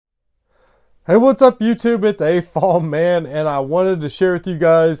Hey, what's up YouTube? It's A Fall Man, and I wanted to share with you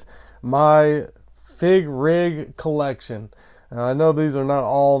guys my fig rig collection. I know these are not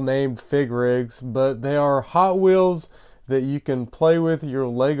all named fig rigs, but they are Hot Wheels that you can play with your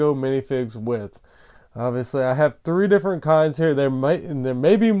Lego minifigs with. Obviously, I have 3 different kinds here. There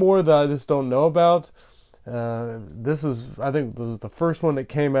may be more that I just don't know about. I think this is the first one that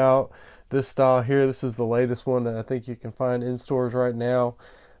came out. This style here, this is the latest one that I think you can find in stores right now,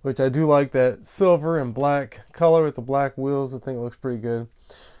 which I do like that silver and black color with the black wheels. I think it looks pretty good.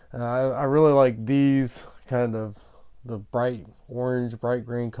 I really like these kind of the bright orange, bright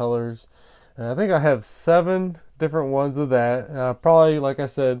green colors. And I think I have 7 different ones of that. Probably, like I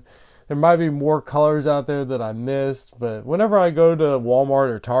said, there might be more colors out there that I missed, but whenever I go to Walmart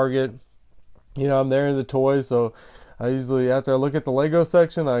or Target, you know, I'm there in the toys, so I usually, after I look at the Lego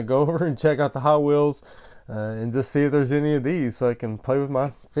section, I go over and check out the Hot Wheels and just see if there's any of these so I can play with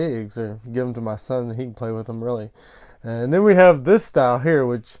my figs or give them to my son and he can play with them really. And then we have this style here,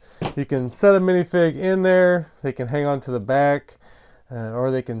 which you can set a minifig in there. They can hang on to the back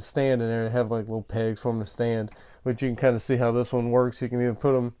or they can stand in there. They have like little pegs for them to stand, which you can kind of see how this one works. You can either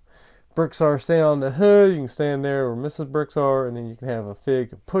put them, bricks are stand on the hood, you can stand there where Mrs. Bricks are, and then you can have a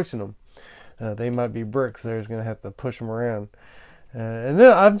fig pushing them. They might be bricks, there's going to have to push them around. And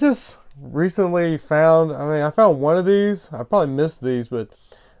then I've just recently found, I found one of these. I probably missed these, but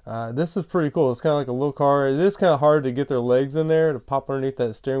this is pretty cool. It's kind of like a little car. It is kind of hard to get their legs in there to pop underneath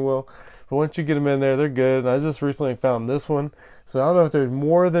that steering wheel, but once you get them in there, they're good. And I just recently found this one, so I don't know if there's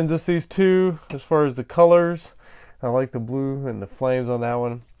more than just these 2 as far as the colors. I like the blue and the flames on that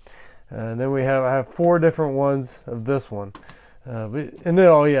one. And then I have 4 different ones of this one. And then,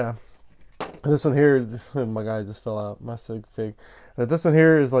 oh yeah, this one here, my guy just fell out, my sig fig. But this one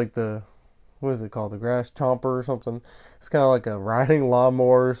here is like the, what is it called? The grass chomper or something. It's kind of like a riding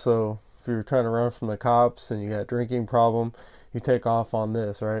lawnmower. So if you're trying to run from the cops and you got a drinking problem, you take off on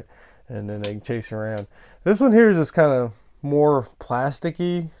this, right? And then they can chase you around. This one here is just kind of more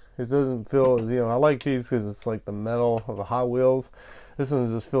plasticky. It doesn't feel, I like these because it's like the metal of the Hot Wheels. This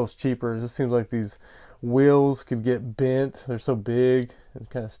one just feels cheaper. It just seems like these wheels could get bent. They're so big and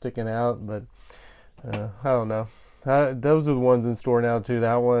kind of sticking out, but I don't know. Those are the ones in store now too,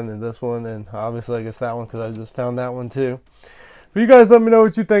 that one and this one, and obviously I guess that one because I just found that one too. But you guys let me know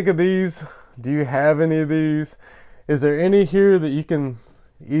what you think of these. Do you have any of these? Is there any here that you can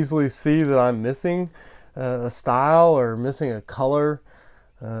easily see that I'm missing a style or missing a color?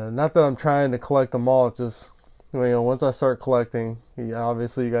 Not that I'm trying to collect them all, it's just, once I start collecting,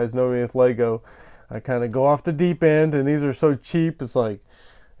 obviously you guys know me with Lego, I kind of go off the deep end, and these are so cheap. It's like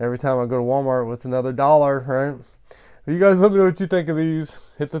every time I go to Walmart, what's another $1, right? But you guys let me know what you think of these.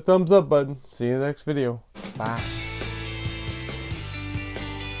 Hit the thumbs up button. See you in the next video. Bye.